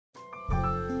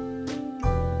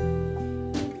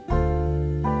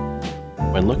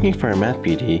When looking for a math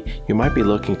PD, you might be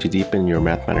looking to deepen your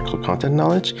mathematical content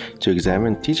knowledge, to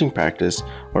examine teaching practice,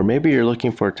 or maybe you're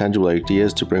looking for tangible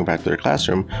ideas to bring back to the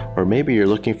classroom, or maybe you're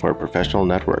looking for a professional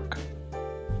network.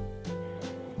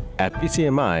 At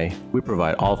PCMI, we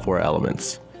provide all four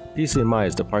elements. PCMI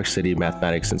is the Park City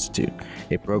Mathematics Institute,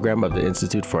 a program of the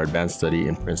Institute for Advanced Study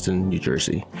in Princeton, New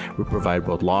Jersey. We provide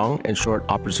both long and short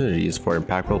opportunities for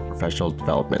impactful professional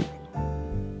development.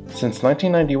 Since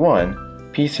 1991,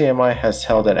 PCMI has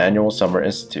held an annual Summer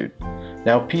Institute.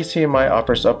 Now PCMI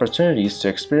offers opportunities to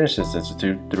experience this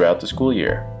institute throughout the school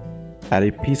year. At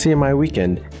a PCMI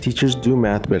weekend, teachers do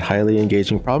math with highly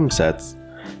engaging problem sets,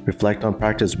 reflect on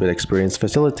practice with experienced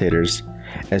facilitators,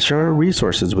 and share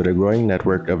resources with a growing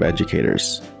network of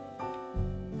educators.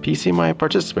 PCMI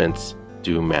participants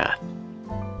do math.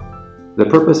 The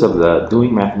purpose of the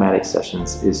Doing Mathematics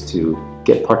sessions is to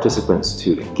get participants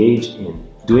to engage in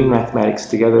doing mathematics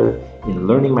together, in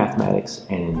learning mathematics,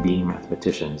 and in being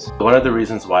mathematicians. One of the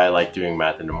reasons why I like doing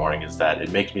math in the morning is that it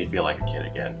makes me feel like a kid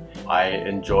again. I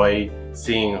enjoy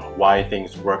seeing why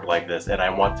things work like this, and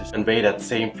I want to convey that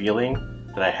same feeling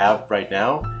that I have right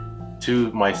now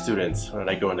to my students when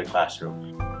I go in the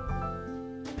classroom.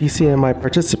 PCMI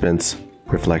participants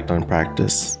reflect on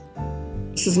practice.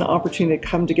 This is an opportunity to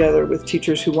come together with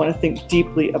teachers who want to think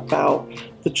deeply about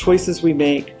the choices we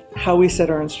make, how we set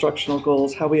our instructional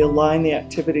goals, how we align the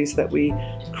activities that we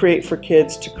create for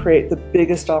kids to create the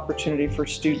biggest opportunity for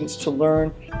students to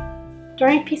learn.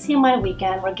 During PCMI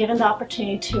weekend, we're given the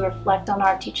opportunity to reflect on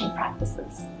our teaching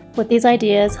practices. With these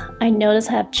ideas, I notice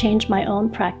I have changed my own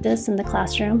practice in the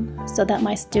classroom so that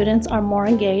my students are more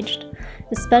engaged,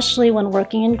 especially when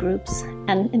working in groups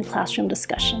and in classroom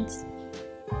discussions.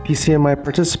 PCMI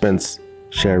participants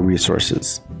share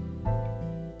resources.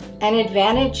 An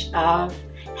advantage of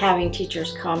having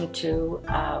teachers come to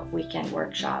a weekend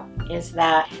workshop is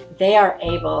that they are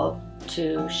able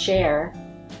to share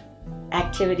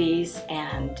activities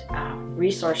and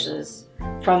resources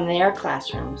from their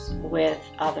classrooms with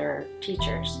other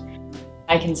teachers.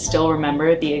 I can still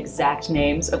remember the exact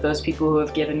names of those people who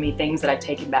have given me things that I've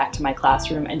taken back to my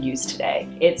classroom and used today.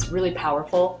 It's really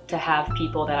powerful to have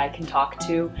people that I can talk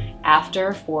to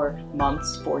after for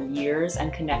months, for years,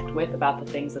 and connect with about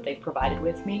the things that they've provided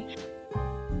with me.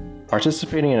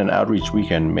 Participating in an outreach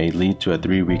weekend may lead to a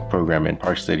 3-week program in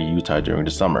Park City, Utah during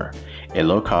the summer, a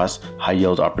low-cost,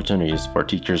 high-yield opportunities for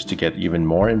teachers to get even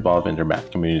more involved in their math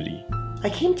community. I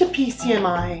came to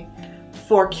PCMI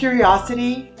for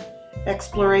curiosity,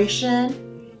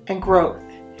 exploration, and growth.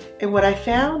 And what I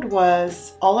found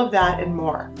was all of that and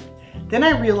more. Then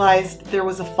I realized there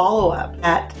was a follow-up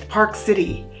at Park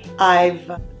City.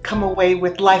 I've come away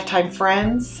with lifetime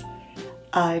friends.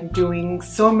 I'm doing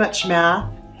so much math,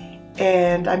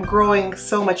 and I'm growing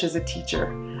so much as a teacher.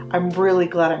 I'm really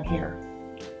glad I'm here.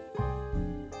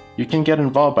 You can get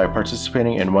involved by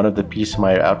participating in one of the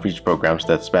PCMI outreach programs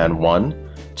that span 1,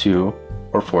 2,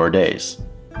 or 4 days.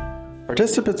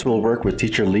 Participants will work with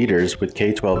teacher leaders with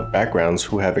K-12 backgrounds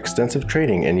who have extensive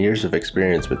training and years of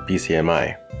experience with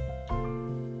PCMI.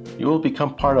 You will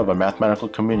become part of a mathematical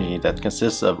community that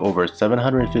consists of over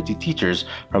 750 teachers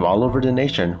from all over the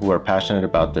nation who are passionate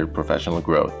about their professional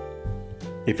growth.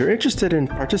 If you're interested in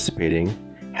participating,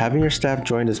 having your staff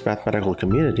join this mathematical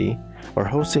community, or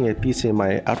hosting a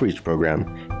PCMI outreach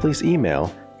program, please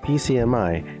email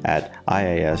pcmi@ias.edu.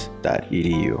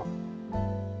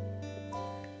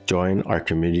 Join our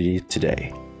community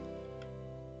today.